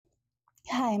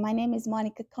Hi, my name is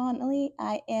Monica Connolly.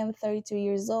 I am 32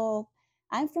 years old.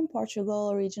 I'm from Portugal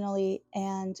originally,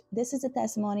 and this is a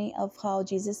testimony of how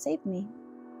Jesus saved me.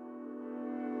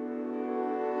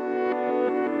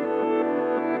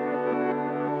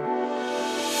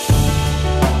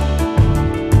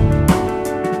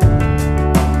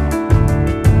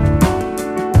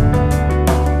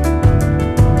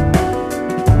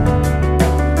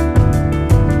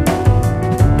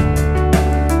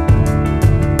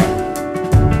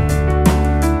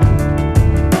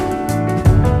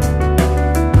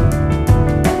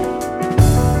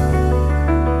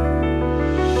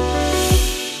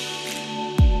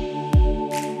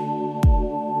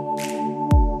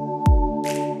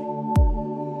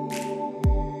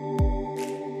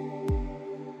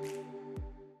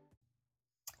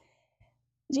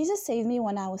 Jesus saved me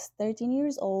when I was 13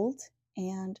 years old,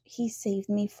 and he saved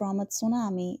me from a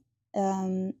tsunami.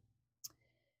 Um,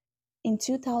 in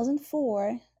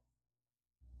 2004,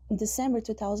 December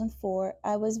 2004,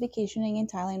 I was vacationing in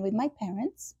Thailand with my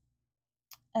parents,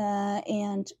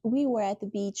 and we were at the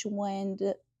beach when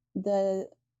the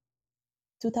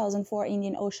 2004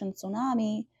 Indian Ocean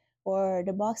tsunami or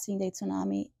the Boxing Day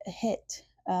tsunami hit.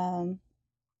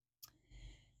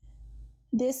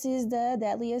 This is the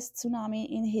deadliest tsunami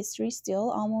in history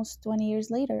still, almost 20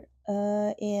 years later.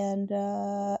 And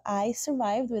I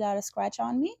survived without a scratch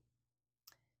on me.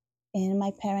 And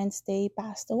my parents, they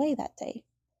passed away that day.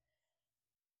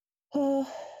 Uh,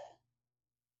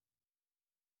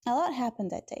 a lot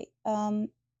happened that day.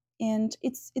 And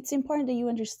it's important that you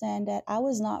understand that I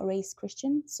was not raised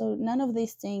Christian, so none of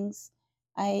these things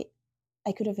I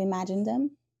I could have imagined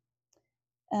them.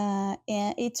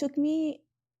 And it took me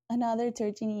another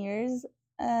 13 years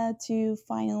to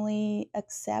finally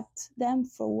accept them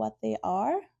for what they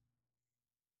are,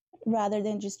 rather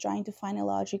than just trying to find a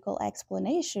logical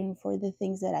explanation for the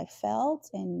things that I felt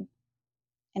and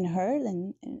heard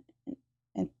and,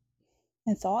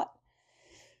 and thought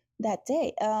that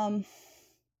day.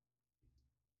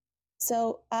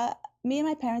 So me and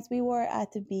my parents, we were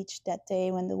at the beach that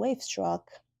day when the wave struck.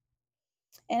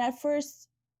 And at first,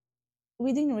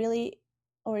 we didn't really,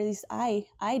 or at least I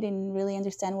didn't really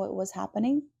understand what was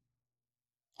happening.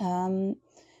 Um,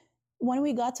 when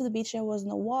we got to the beach, there was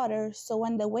no water. So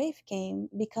when the wave came,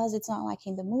 because it's not like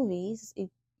in the movies, it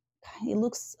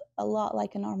looks a lot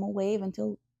like a normal wave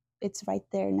until it's right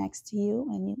there next to you,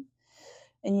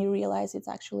 and you realize it's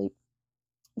actually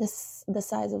the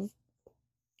size of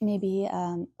maybe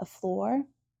a floor.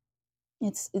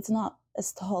 It's not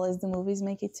as tall as the movies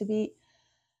make it to be.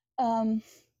 Um,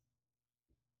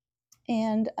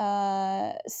 and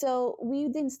so we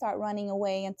didn't start running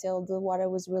away until the water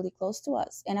was really close to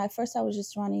us. And at first, I was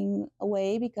just running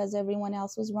away because everyone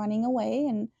else was running away.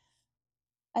 And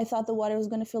I thought the water was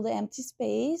going to fill the empty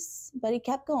space, but it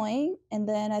kept going. And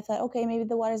then I thought, okay, maybe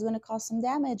the water is going to cause some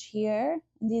damage here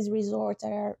in these resorts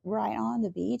that are right on the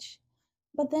beach.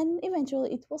 But then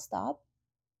eventually it will stop.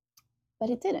 But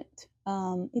it didn't.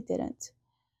 It didn't.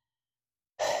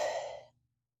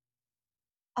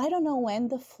 I don't know when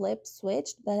the flip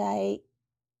switched, but I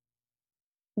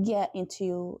get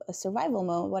into a survival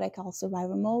mode, what I call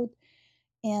survival mode.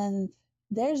 And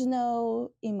there's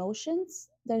no emotions,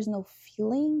 there's no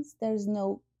feelings, there's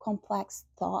no complex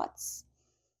thoughts.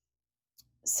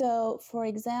 So, for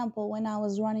example, when I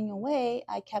was running away,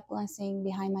 I kept glancing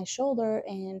behind my shoulder,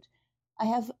 and I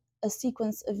have a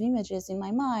sequence of images in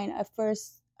my mind. At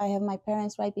first, I have my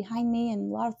parents right behind me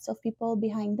and lots of people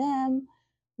behind them.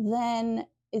 Then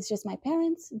it's just my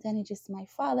parents, then it's just my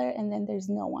father, and then there's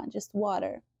no one, just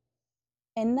water.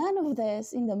 And none of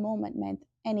this in the moment meant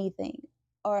anything.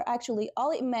 Or actually,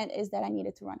 all it meant is that I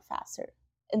needed to run faster.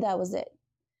 And that was it.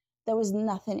 There was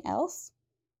nothing else.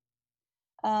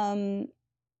 Um,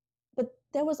 but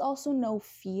there was also no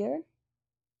fear,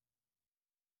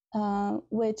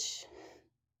 which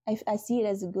I see it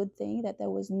as a good thing that there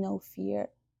was no fear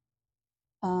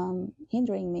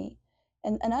hindering me.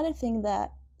 And another thing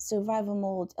that survival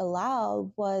mode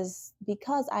allowed was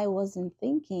because I wasn't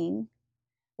thinking,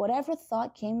 whatever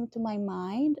thought came to my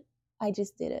mind, I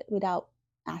just did it without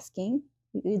asking,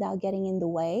 without getting in the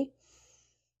way.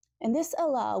 And this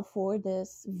allowed for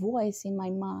this voice in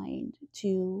my mind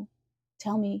to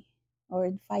tell me or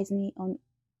advise me on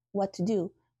what to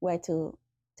do, where to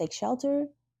take shelter,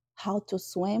 how to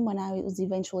swim when I was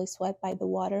eventually swept by the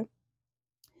water.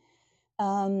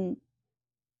 Um,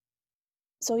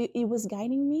 so it was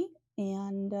guiding me.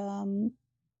 And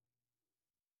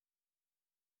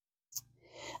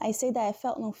I say that I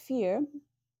felt no fear.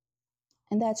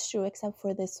 And that's true, except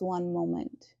for this one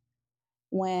moment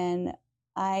when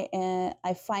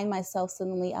I find myself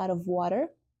suddenly out of water.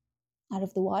 out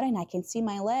of the water, and I can see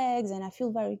my legs, and I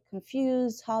feel very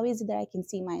confused. How is it that I can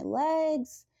see my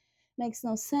legs? Makes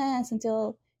no sense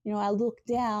until, I look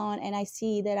down and I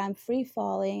see that I'm free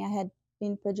falling. I had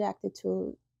been projected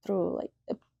through like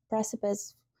a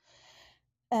precipice,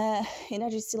 and I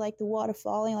just see like the water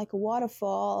falling like a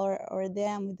waterfall, or a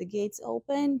dam with the gates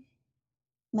open,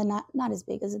 but not as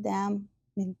big as a dam.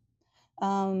 I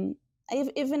mean,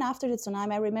 even after the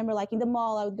tsunami, I remember like in the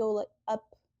mall, I would go like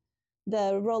up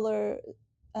the roller,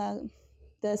 uh,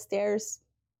 the stairs.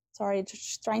 Sorry,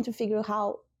 just trying to figure out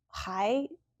how high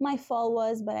my fall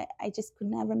was, but I just could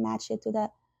never match it to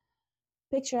that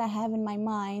picture I have in my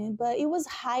mind. But it was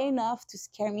high enough to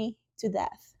scare me to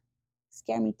death.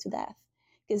 Scare me to death.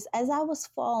 Because as I was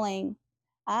falling,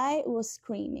 I was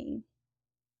screaming.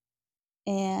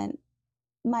 And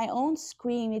my own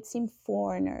scream, it seemed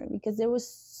foreigner because there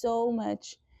was so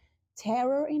much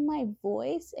terror in my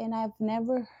voice, and I've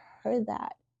never heard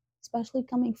that, especially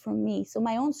coming from me. So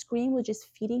my own scream was just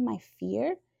feeding my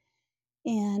fear,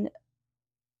 and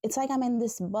it's like I'm in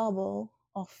this bubble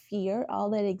of fear. All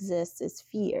that exists is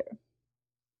fear,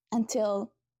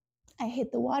 until I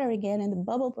hit the water again and the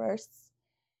bubble bursts,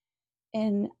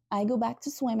 and I go back to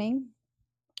swimming.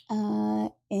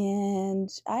 And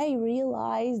I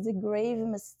realized the grave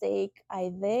mistake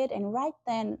I did, and right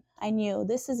then I knew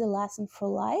this is a lesson for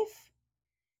life.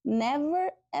 Never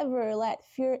ever let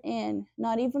fear in,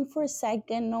 not even for a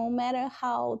second, no matter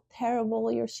how terrible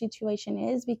your situation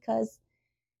is, because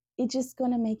it's just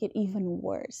gonna make it even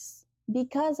worse.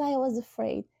 Because I was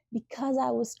afraid, because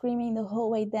I was screaming the whole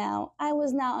way down, I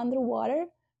was now underwater,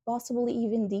 possibly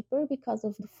even deeper because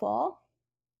of the fall.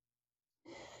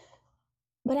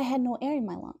 But I had no air in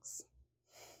my lungs.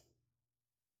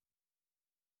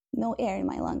 No air in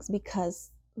my lungs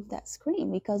because of that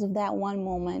scream, because of that one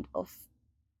moment of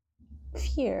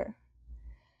fear.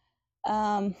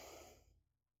 Um,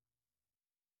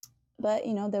 but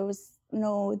there was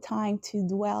no time to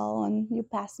dwell on your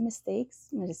past mistakes.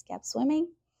 I just kept swimming,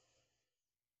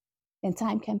 and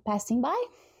time kept passing by,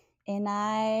 and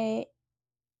I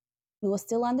was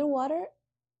still underwater.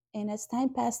 And as time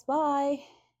passed by,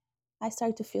 I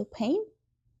started to feel pain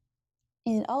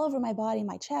and all over my body,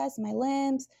 my chest, my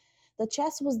limbs. The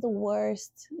chest was the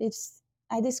worst.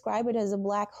 I describe it as a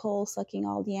black hole sucking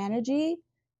all the energy,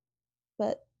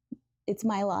 but it's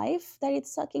my life that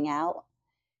it's sucking out.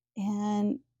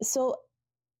 And so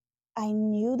I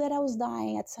knew that I was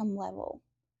dying at some level.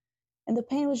 And the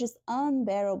pain was just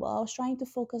unbearable. I was trying to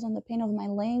focus on the pain of my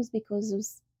limbs because it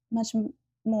was much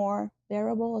more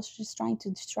bearable. I was just trying to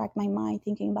distract my mind,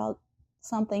 thinking about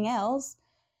something else.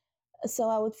 So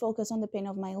I would focus on the pain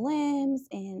of my limbs,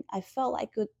 and I felt I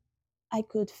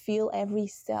could feel every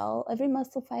cell, every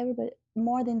muscle fiber, but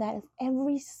more than that,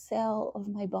 every cell of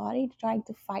my body trying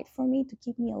to fight for me, to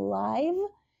keep me alive.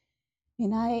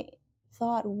 And I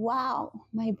thought, wow,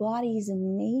 my body is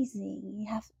amazing.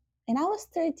 And I was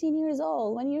 13 years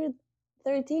old. When you're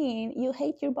 13, you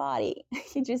hate your body.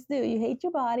 You just do. You hate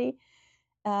your body.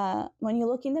 When you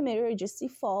look in the mirror, you just see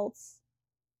faults.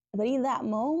 But in that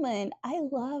moment, I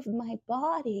loved my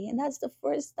body. And that's the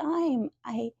first time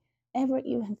I ever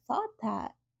even thought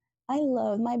that. I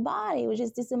loved my body, which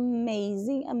is this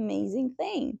amazing, amazing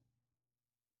thing.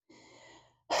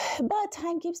 But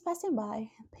time keeps passing by.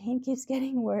 Pain keeps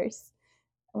getting worse.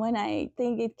 When I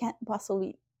think it can't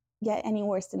possibly get any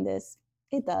worse than this,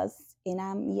 it does. And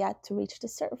I'm yet to reach the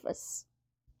surface.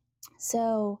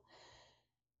 So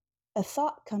a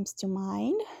thought comes to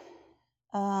mind.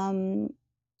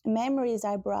 Memories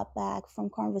I brought back from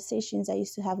conversations I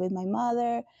used to have with my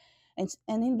mother. And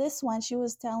in this one, she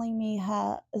was telling me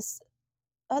how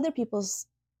other people's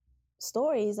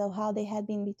stories of how they had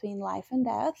been between life and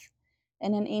death,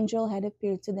 and an angel had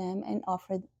appeared to them and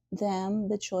offered them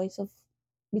the choice of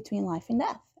between life and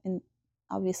death. And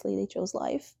obviously they chose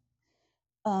life.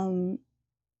 And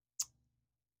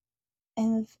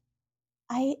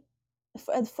I,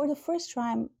 for the first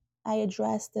time, I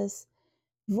addressed this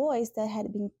voice that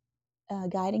had been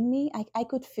guiding me. I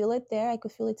could feel it there. I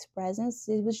could feel its presence.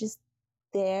 It was just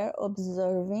there,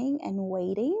 observing and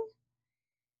waiting.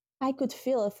 I could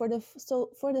feel it. For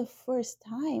the first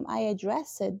time, I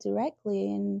address it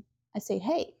directly, and I say,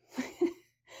 "Hey,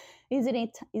 isn't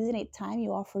it time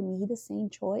you offer me the same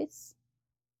choice?"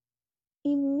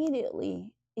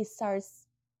 Immediately, it starts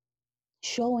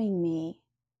showing me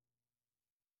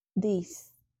these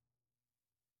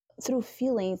through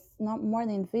feelings, not more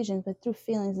than visions, but through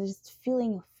feelings, just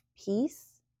feeling of peace.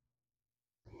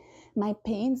 My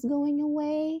pain's going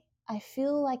away. I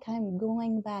feel like I'm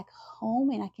going back home,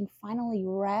 and I can finally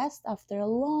rest after a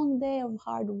long day of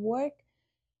hard work,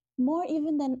 more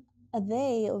even than a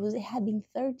day. It had been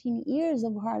 13 years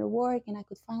of hard work, and I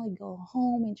could finally go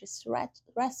home and just rest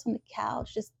on the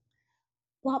couch, just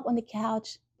flop on the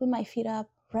couch, put my feet up,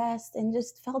 rest, and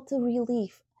just felt the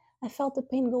relief. I felt the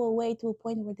pain go away to a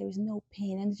point where there was no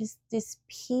pain, and just this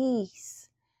peace,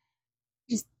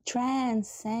 just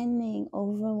transcending,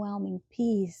 overwhelming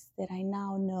peace that I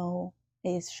now know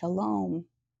is shalom.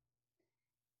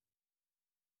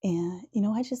 And,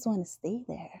 I just want to stay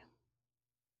there.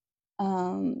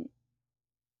 And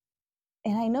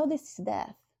I know this is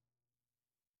death.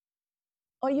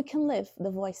 Or you can live, the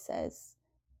voice says.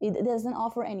 It doesn't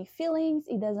offer any feelings,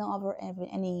 it doesn't offer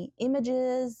any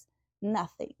images,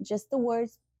 nothing. Just the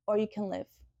words, or you can live.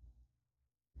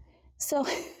 So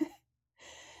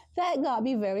that got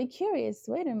me very curious.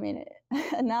 Wait a minute.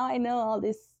 Now I know all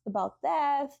this about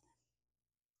death,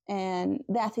 and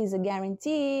death is a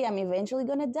guarantee. I'm eventually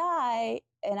going to die,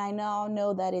 and I now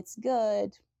know that it's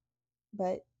good.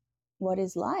 But what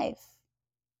is life?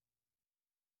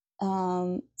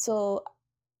 So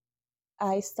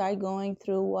I started going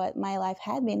through what my life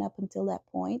had been up until that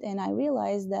point, and I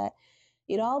realized that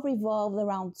it all revolved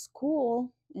around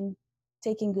school and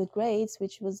taking good grades,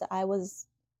 I was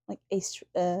like a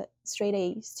straight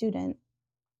A student.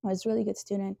 I was a really good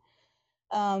student.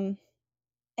 And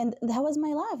that was my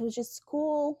life. It was just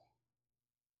school.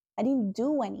 I didn't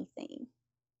do anything,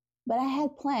 but I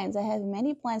had plans. I had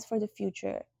many plans for the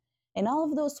future. And all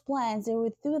of those plans, there were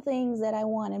two things that I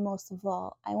wanted most of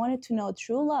all. I wanted to know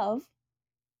true love.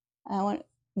 I wanted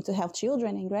to have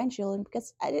children and grandchildren,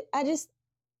 because I just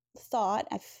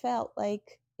I felt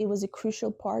like it was a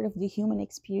crucial part of the human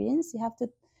experience. You have to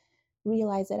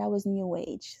realize that I was new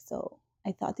age. So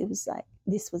I thought it was like,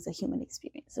 this was a human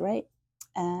experience, right?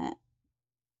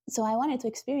 So I wanted to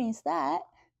experience that.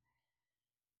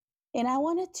 And I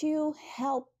wanted to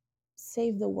help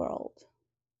save the world.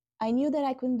 I knew that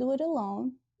I couldn't do it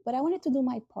alone, but I wanted to do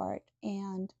my part.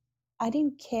 And I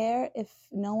didn't care if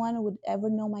no one would ever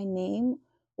know my name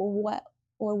or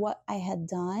what I had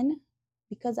done,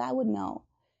 because I would know.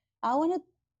 I wanted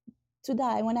to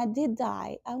die. When I did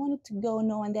die, I wanted to go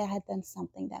knowing that I had done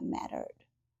something that mattered.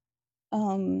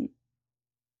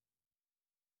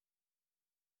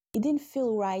 It didn't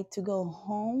feel right to go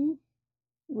home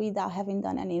without having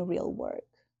done any real work.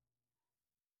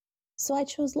 So I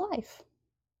chose life.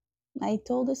 I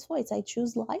told this voice, I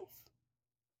choose life.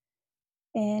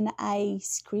 And I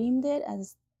screamed it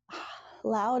as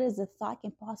loud as the thought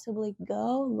can possibly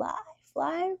go. Life,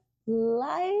 life,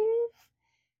 life.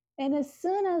 And as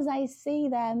soon as I say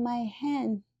that, my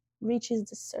hand reaches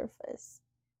the surface.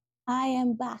 I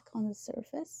am back on the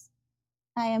surface.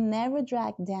 I am never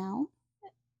dragged down.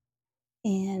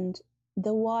 And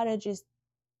the water just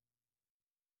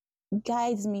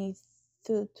guides me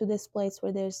to this place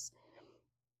where there's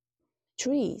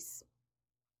trees.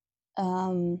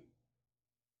 And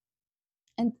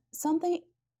something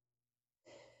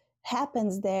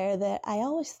happens there that I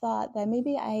always thought that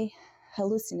maybe I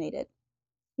hallucinated,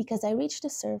 because I reached the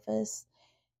surface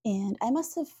and I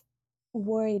must have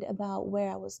worried about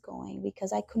where I was going,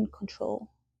 because I couldn't control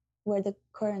where the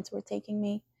currents were taking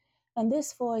me. And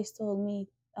this voice told me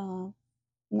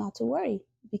not to worry,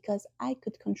 because I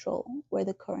could control where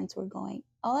the currents were going.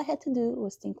 All I had to do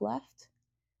was think left,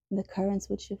 and the currents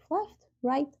would shift left,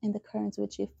 right, and the currents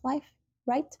would shift left,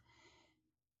 right.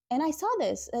 And I saw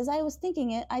this as I was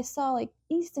thinking it. I saw like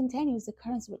instantaneous the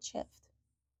currents would shift.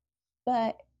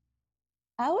 But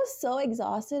I was so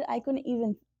exhausted, I couldn't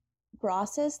even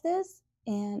process this,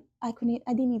 and I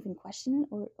didn't even question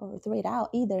it or throw it out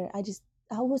either.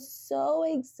 I was so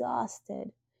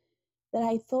exhausted that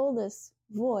I told this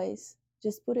voice,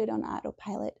 just put it on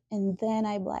autopilot, and then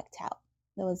I blacked out.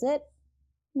 That was it.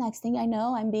 Next thing I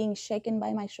know, I'm being shaken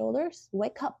by my shoulders.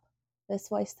 Wake up, this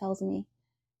voice tells me.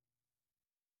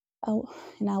 Oh,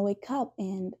 and I wake up,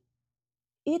 and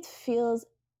it feels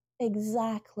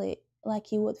exactly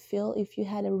like you would feel if you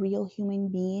had a real human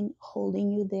being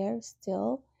holding you there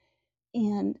still.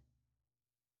 And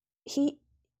she,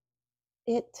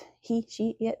 it's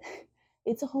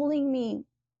holding me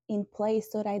in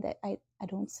place so that I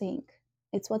don't sink.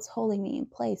 It's what's holding me in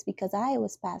place, because I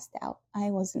was passed out. I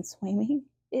wasn't swimming.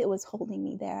 It was holding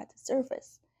me there at the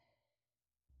surface.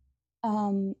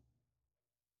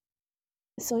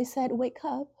 So he said, wake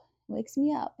up, wakes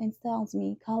me up and tells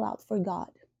me, call out for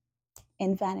God,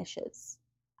 and vanishes.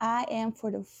 I am, for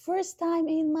the first time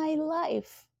in my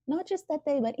life, not just that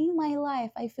day, but in my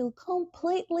life, I feel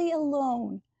completely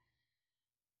alone.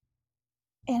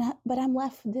 But I'm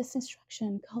left with this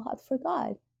instruction, call out for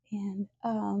God. And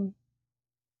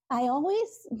I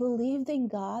always believed in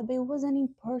God, but it was an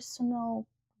impersonal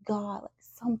God, like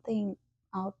something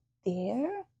out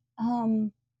there.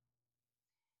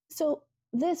 So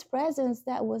this presence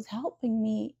that was helping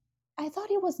me, I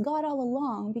thought it was God all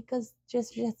along, because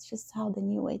just how the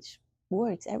New Age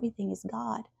works. Everything is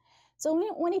God. So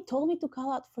when he told me to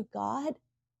call out for God,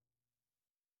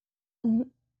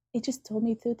 it just told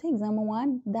me two things. Number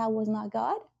one, that was not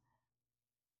God.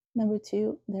 Number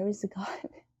two, there is a God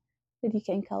that you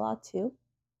can call out to.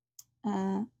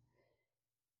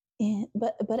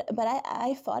 But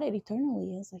I fought it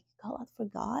eternally. I was like, call out for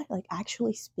God, like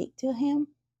actually speak to him.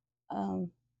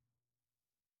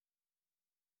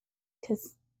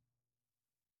 Because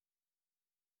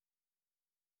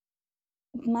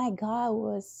my God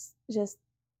was just,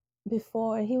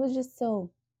 before, he was just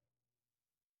so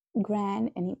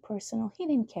grand and impersonal. He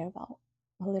didn't care about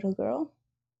a little girl.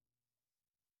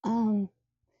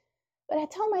 But I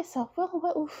tell myself,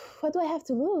 well, what do I have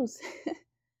to lose?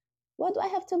 What do I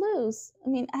have to lose? I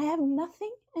mean, I have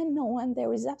nothing and no one.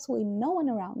 There is absolutely no one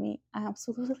around me. I'm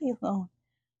absolutely alone.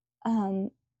 I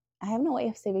have no way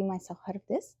of saving myself out of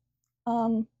this.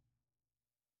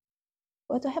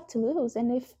 What do I have to lose?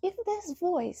 And if this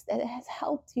voice that has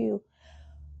helped you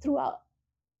throughout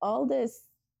all this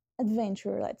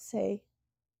adventure, let's say,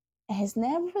 has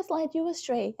never led you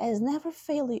astray, has never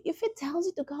failed you, if it tells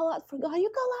you to call out for God, you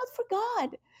call out for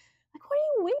God. Like, what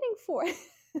are you waiting for?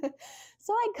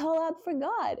 So I call out for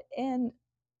God. And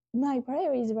my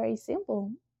prayer is very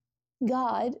simple: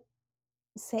 God,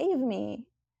 save me.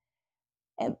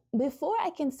 And before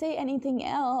I can say anything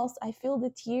else, I feel the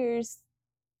tears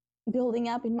building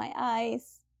up in my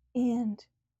eyes. And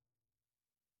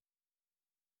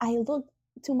I look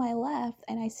to my left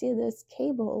and I see this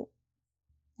cable,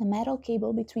 a metal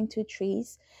cable between two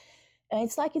trees. And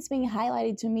it's like it's being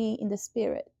highlighted to me in the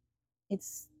spirit.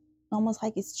 It's almost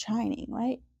like it's shining,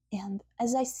 right? And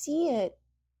as I see it,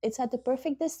 it's at the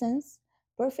perfect distance,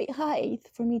 perfect height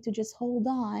for me to just hold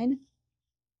on.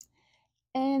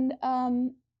 And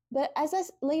but as I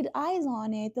laid eyes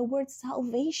on it, the word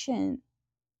salvation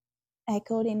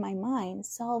echoed in my mind.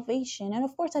 Salvation. And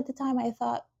of course, at the time I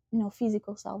thought,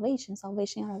 physical salvation,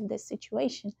 salvation out of this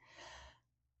situation.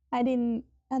 I didn't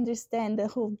understand the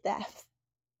whole depth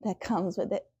that comes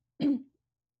with it.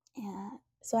 Yeah.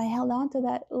 So I held on to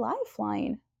that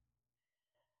lifeline.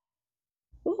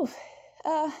 Oof.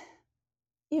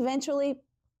 Eventually,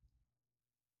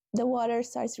 the water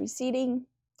starts receding.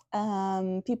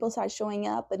 People start showing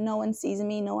up, but no one sees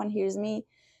me, no one hears me.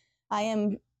 I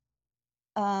am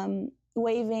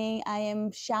waving, I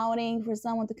am shouting for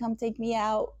someone to come take me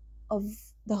out of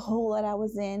the hole that I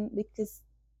was in, because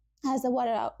as the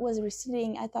water was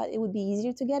receding, I thought it would be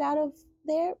easier to get out of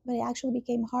there, but it actually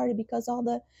became harder because all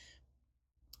the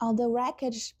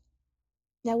wreckage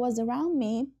that was around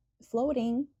me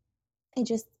floating, it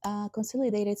just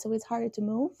consolidated, so it's harder to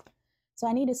move. So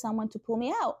I needed someone to pull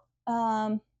me out.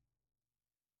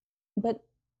 But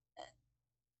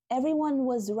everyone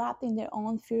was wrapped in their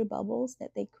own fear bubbles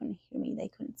that they couldn't hear me, they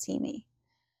couldn't see me.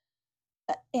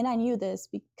 And I knew this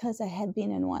because I had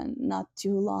been in one not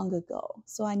too long ago.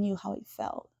 So I knew how it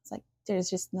felt. It's like, there's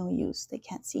just no use. They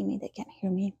can't see me, they can't hear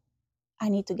me. I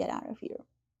need to get out of here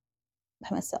by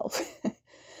myself.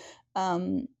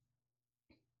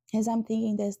 As I'm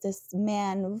thinking, there's this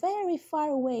man very far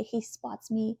away. He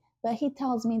spots me, but he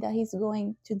tells me that he's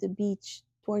going to the beach,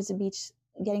 towards the beach,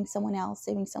 getting someone else,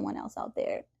 saving someone else out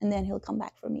there, and then he'll come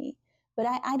back for me. But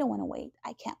I don't want to wait.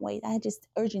 I can't wait. I just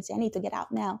urgency. I need to get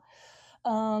out now.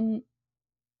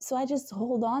 So I just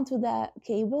hold on to that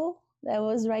cable that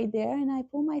was right there, and I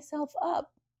pull myself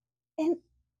up. And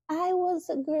I was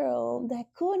a girl that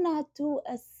could not do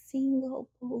a single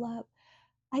pull up.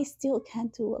 I still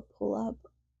can't do a pull up.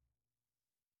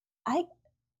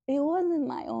 It wasn't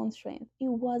my own strength. It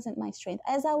wasn't my strength.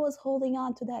 As I was holding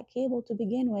on to that cable to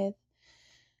begin with,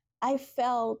 I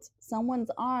felt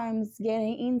someone's arms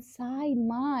getting inside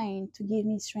mine to give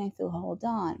me strength to hold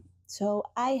on. So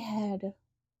I had,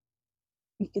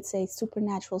 you could say,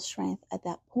 supernatural strength at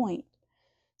that point.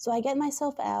 So I get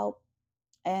myself out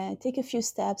and take a few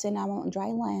steps, and I'm on dry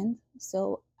land.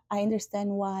 So I understand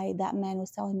why that man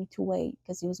was telling me to wait,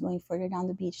 because he was going further down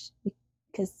the beach,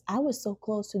 because I was so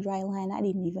close to dry land, I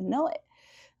didn't even know it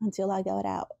until I got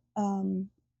out.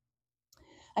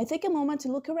 I take a moment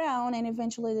to look around, and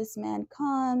eventually this man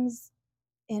comes.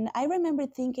 And I remember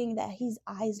thinking that his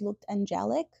eyes looked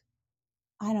angelic.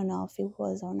 I don't know if it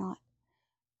was or not.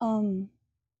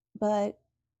 But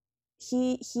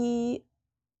he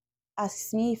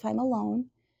asks me if I'm alone,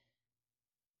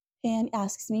 and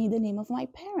asks me the name of my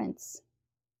parents.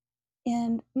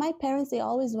 And my parents, they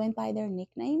always went by their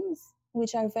nicknames,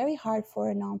 which are very hard for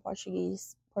a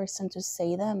non-Portuguese person to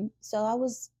say them. So I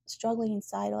was struggling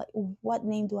inside, like, what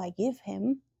name do I give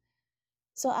him?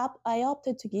 So I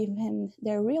opted to give him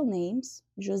their real names,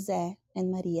 Jose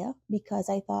and Maria, because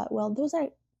I thought, well, those are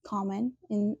common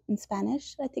in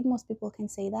Spanish. I think most people can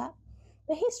say that.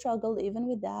 But he struggled even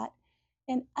with that.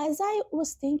 And as I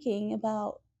was thinking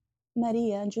about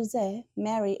Maria and Jose,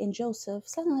 Mary and Joseph,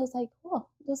 suddenly I was like, whoa,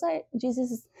 those are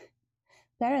Jesus'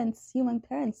 parents, human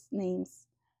parents' names.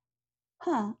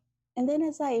 Huh. And then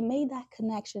as I made that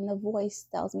connection, a voice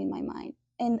tells me in my mind,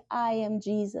 and I am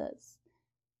Jesus.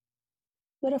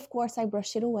 But of course, I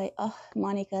brushed it away. Oh,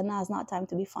 Monica, now it's not time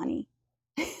to be funny.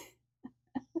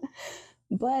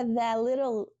 But that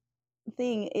little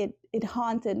thing, it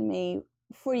haunted me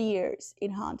for years. It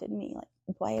haunted me. Like,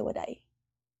 why would I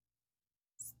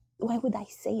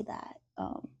say that?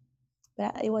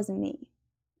 But it wasn't me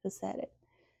who said it.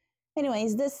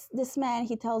 Anyways, this man,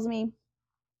 he tells me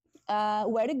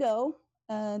where to go.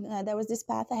 There was this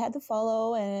path I had to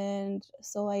follow, and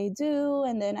so I do.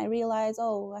 And then I realize,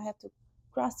 oh, I have to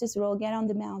cross this road, get on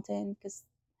the mountain, because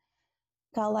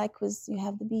Calac was, you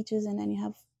have the beaches and then you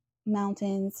have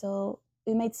mountains. So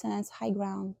it made sense, high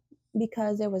ground,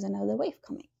 because there was another wave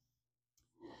coming.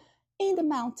 In the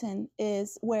mountain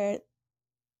is where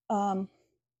another.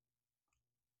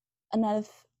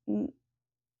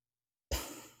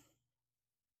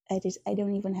 I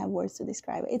don't even have words to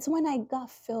describe it. It's when I got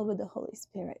filled with the Holy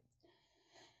Spirit.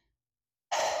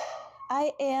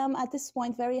 I am at this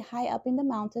point very high up in the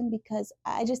mountain because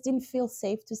I just didn't feel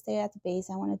safe to stay at the base.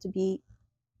 I wanted to be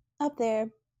up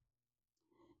there.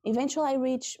 Eventually, I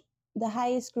reach the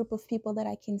highest group of people that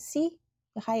I can see,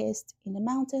 the highest in the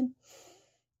mountain.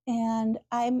 And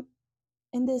I'm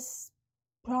in this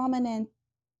prominent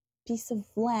piece of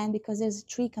land because there's a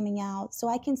tree coming out. So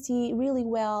I can see really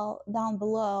well down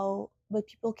below, but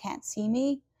people can't see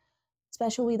me,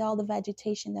 especially with all the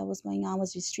vegetation that was going on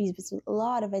with these trees. It's a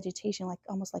lot of vegetation, like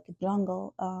almost like a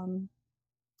jungle.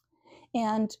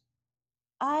 And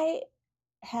I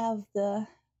have the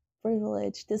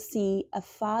privilege to see a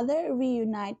father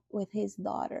reunite with his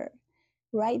daughter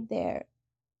right there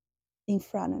in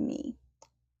front of me.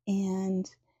 And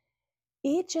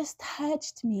it just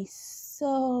touched me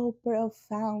so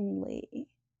profoundly.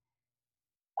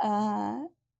 The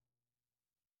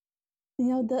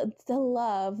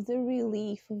love, the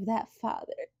relief of that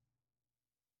father.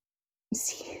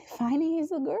 See, finding his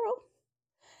girl,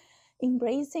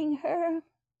 embracing her,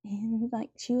 and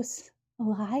like she was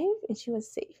alive and she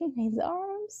was safe in his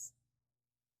arms.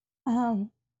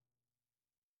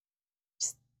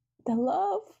 Just the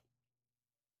love.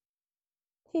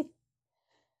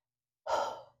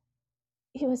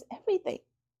 He was everything.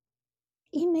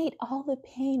 He made all the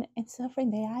pain and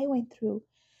suffering that I went through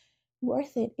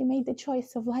worth it. It made the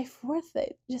choice of life worth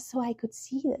it, just so I could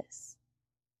see this.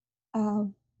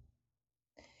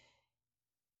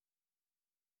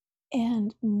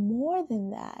 And more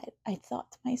than that, I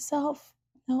thought to myself,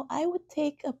 no, I would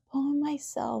take upon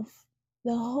myself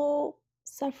the whole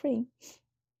suffering,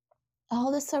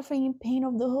 all the suffering and pain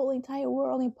of the whole entire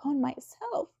world upon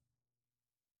myself.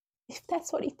 If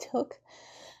that's what it took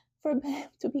for them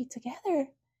to be together,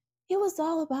 it was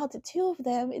all about the two of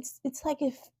them. It's like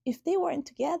if they weren't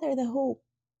together, the whole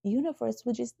universe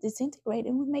would just disintegrate.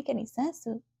 It wouldn't make any sense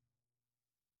to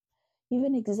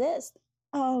even exist.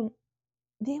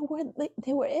 They were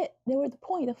it. They were the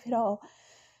point of it all.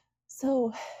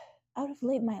 So I would have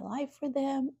laid my life for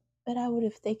them, but I would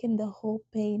have taken the whole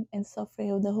pain and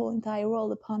suffering of the whole entire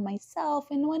world upon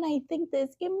myself. And when I think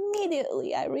this,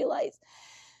 immediately I realize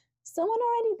someone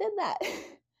already did that.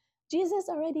 Jesus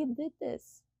already did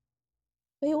this.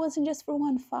 But it wasn't just for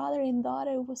one father and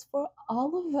daughter, it was for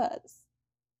all of us.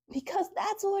 Because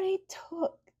that's what it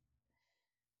took.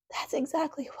 That's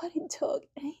exactly what it took.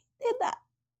 And he did that.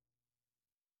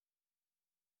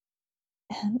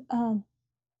 And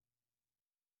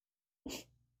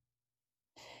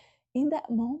in that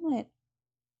moment,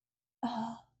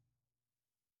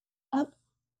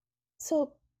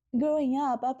 so growing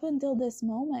up until this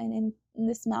moment in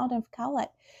this mountain of Kalat,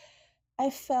 I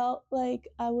felt like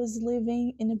I was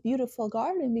living in a beautiful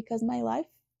garden because my life,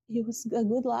 it was a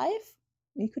good life.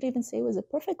 You could even say it was a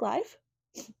perfect life.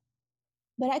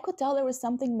 But I could tell there was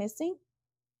something missing.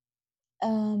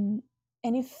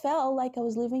 And it felt like I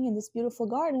was living in this beautiful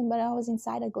garden, but I was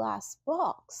inside a glass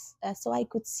box. So I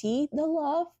could see the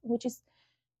love, which is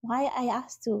why I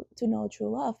asked to know true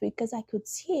love, because I could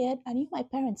see it. I knew my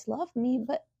parents loved me,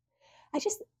 but I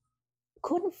just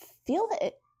couldn't feel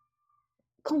it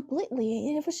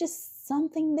completely. It was just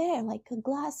something there, like a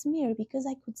glass mirror, because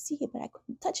I could see it, but I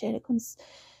couldn't touch it. I couldn't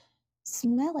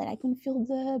smell it. I couldn't feel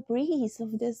the breeze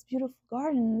of this beautiful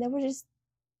garden. There was just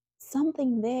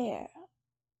something there.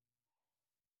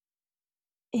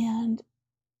 And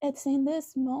it's in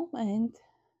this moment,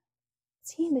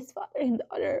 seeing this father and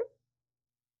daughter,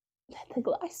 that the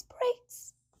glass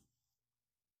breaks.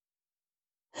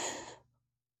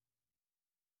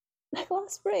 The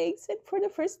glass breaks, and for the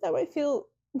first time, I feel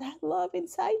that love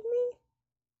inside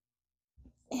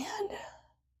me. And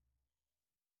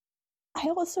I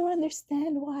also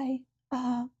understand why,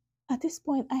 at this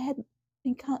point, I had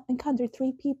encountered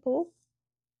 3 people,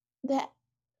 that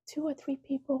 2 or 3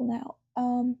 people now,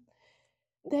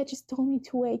 that just told me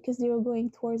to wait because they were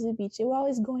going towards the beach. They were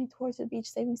always going towards the beach,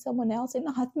 saving someone else and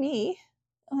not me.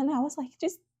 And I was like,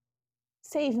 just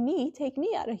save me, take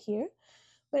me out of here.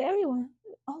 But everyone,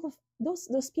 all of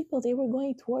those people, they were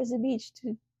going towards the beach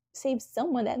to save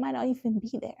someone that might not even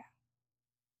be there.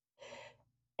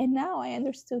 And now I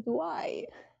understood why.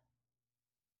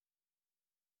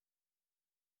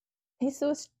 This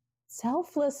was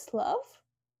selfless love,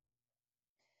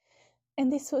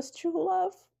 and this was true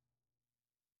love.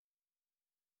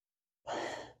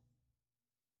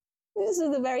 This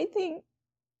is the very thing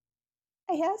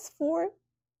I asked for.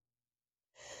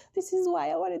 This is why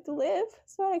I wanted to live,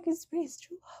 so I could experience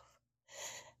true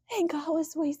love. And God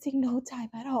was wasting no time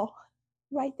at all.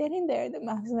 Right then and there, the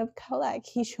mountain of Kalak,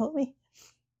 He showed me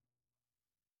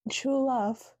true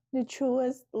love, the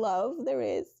truest love there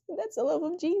is. And that's the love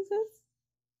of Jesus.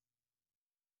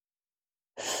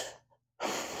 And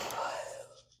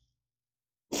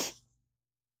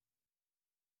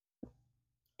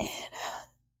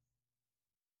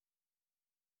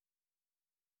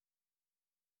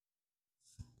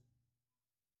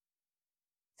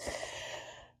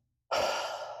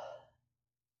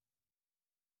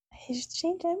He's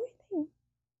changed everything.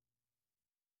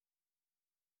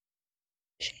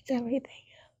 Changed everything.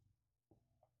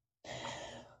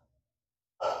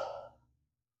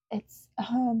 It's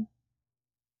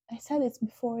I said this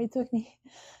before, it took me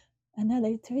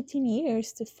another 13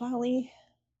 years to finally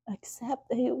accept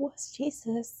that it was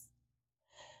Jesus.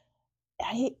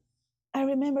 I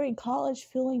remember in college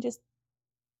feeling just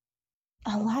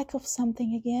a lack of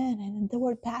something again, and the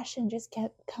word passion just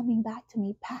kept coming back to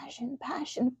me. Passion,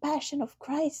 passion, passion of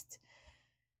Christ.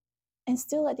 And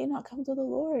still I did not come to the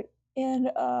Lord. And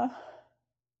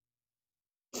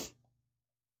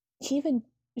He even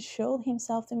showed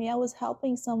Himself to me. I was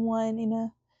helping someone in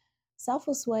a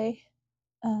selfless way,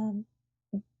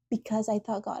 because I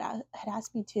thought God had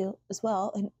asked me to as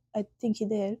well, and I think He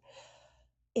did.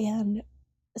 And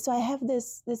so I have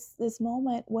this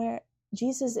moment where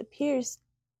Jesus appears,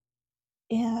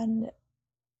 and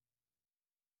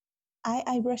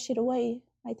I brush it away.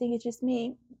 I think it's just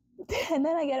me. And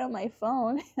then I get on my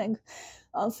phone and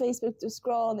on Facebook to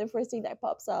scroll, and the first thing that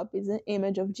pops up is an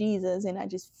image of Jesus, and I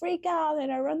just freak out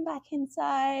and I run back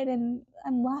inside, and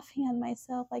I'm laughing at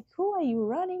myself like, who are you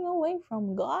running away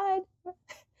from, God?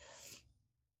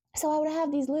 So I would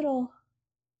have these little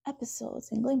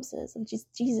episodes and glimpses of just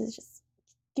Jesus just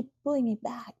keep pulling me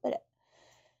back. But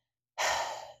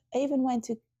I even went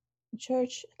to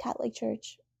church, Catholic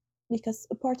church, because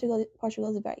Portugal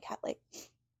is very Catholic,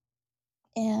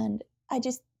 and I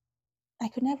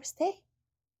could never stay.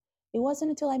 It wasn't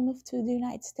until I moved to the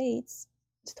United States,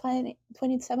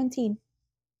 2017,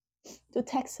 to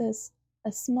Texas,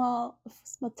 a small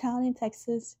town in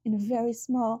Texas, in a very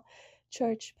small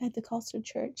church, Pentecostal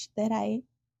church, that I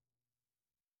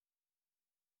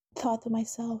thought to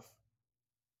myself,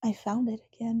 I found it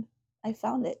again. I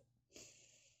found it.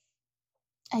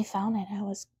 I found it. I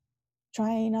was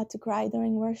trying not to cry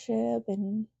during worship,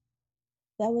 and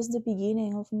that was the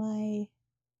beginning of my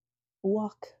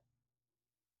walk,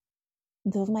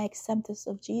 of my acceptance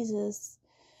of Jesus.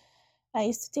 I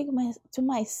used to think to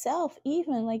myself,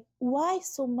 even like, why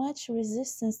so much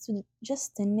resistance to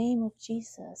just the name of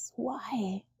Jesus?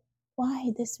 Why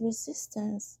this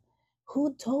resistance?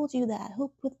 Who told you that?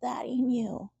 Who put that in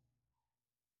you?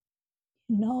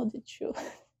 You know the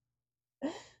truth.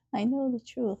 I know the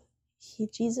truth.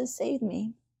 Jesus saved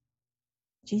me.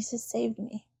 Jesus saved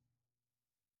me.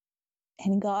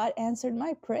 And God answered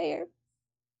my prayer.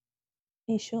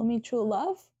 He showed me true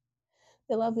love,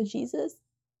 the love of Jesus,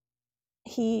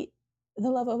 the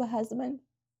love of a husband,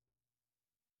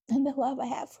 and the love I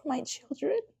have for my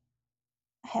children.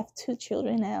 I have 2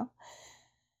 children now.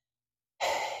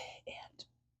 And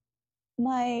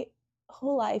my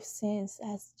whole life since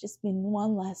has just been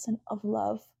one lesson of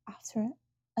love after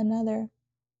another.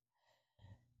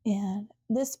 And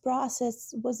this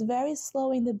process was very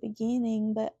slow in the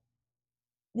beginning, but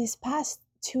these past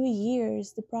 2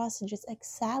 years, the process just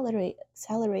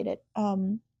accelerated.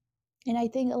 And I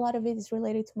think a lot of it is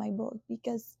related to my book,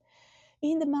 because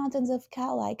in the mountains of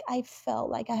Cal, like I felt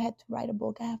like I had to write a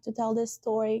book. I have to tell this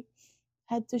story.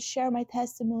 I had to share my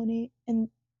testimony, and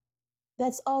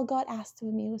that's all God asked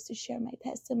of me, was to share my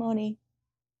testimony.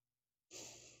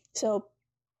 So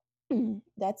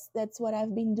that's what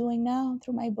I've been doing now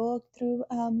through my book, through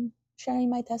sharing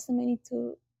my testimony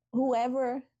to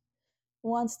whoever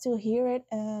wants to hear it.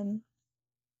 And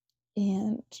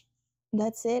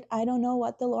that's it. I don't know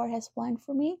what the Lord has planned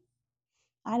for me.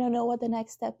 I don't know what the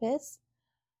next step is.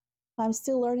 I'm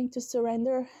still learning to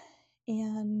surrender,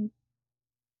 and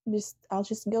I'll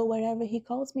just go wherever He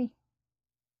calls me.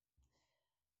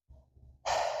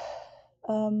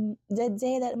 The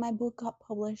day that my book got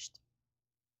published,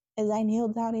 as I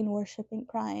kneeled down in worship and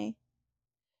crying,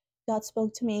 God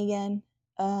spoke to me again,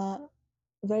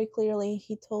 very clearly.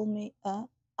 He told me,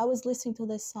 I was listening to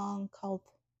this song called,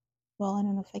 well, I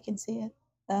don't know if I can say it.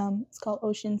 It's called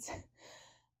Oceans.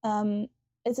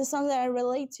 It's a song that I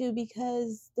relate to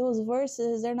because those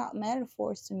verses, they're not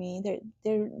metaphors to me.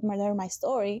 They're my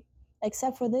story,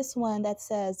 except for this one that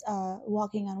says,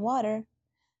 walking on water.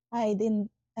 I didn't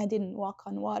walk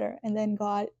on water. And then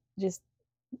God just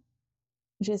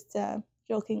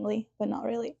jokingly, but not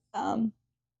really,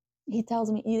 He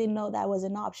tells me, you didn't know that was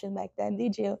an option back then,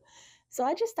 did you? So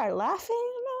I just start laughing.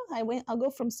 I'll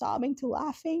go from sobbing to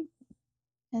laughing.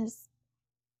 And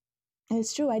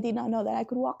it's true. I did not know that I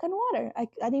could walk on water. I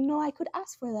didn't know I could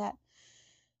ask for that.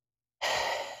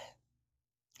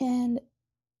 And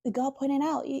God pointed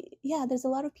out, yeah, there's a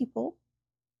lot of people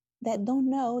that don't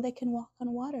know they can walk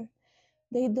on water.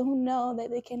 They don't know that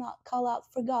they cannot call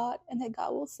out for God and that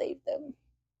God will save them.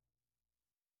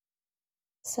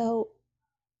 So,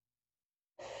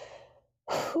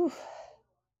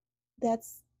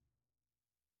 that's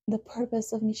the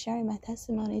purpose of me sharing my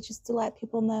testimony, just to let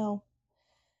people know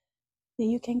that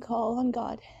you can call on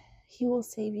God. He will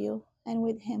save you, and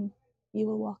with Him, you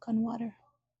will walk on water.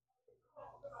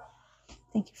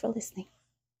 Thank you for listening.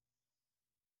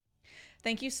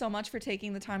 Thank you so much for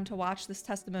taking the time to watch this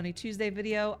Testimony Tuesday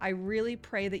video. I really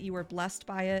pray that you were blessed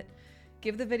by it.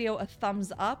 Give the video a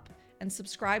thumbs up and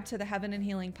subscribe to the Heaven and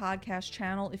Healing podcast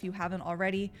channel if you haven't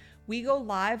already. We go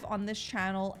live on this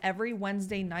channel every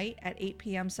Wednesday night at 8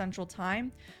 p.m. Central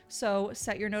Time. So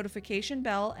set your notification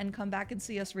bell and come back and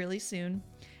see us really soon.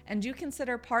 And do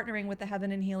consider partnering with the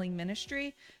Heaven and Healing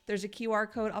Ministry. There's a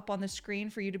QR code up on the screen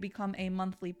for you to become a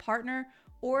monthly partner.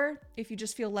 Or if you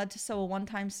just feel led to sow a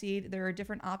one-time seed, there are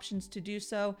different options to do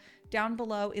so down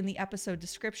below in the episode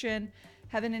description.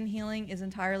 Heaven and Healing is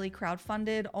entirely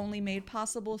crowdfunded, only made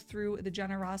possible through the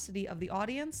generosity of the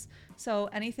audience. So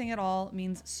anything at all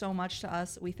means so much to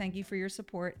us. We thank you for your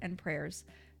support and prayers.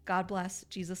 God bless.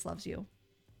 Jesus loves you.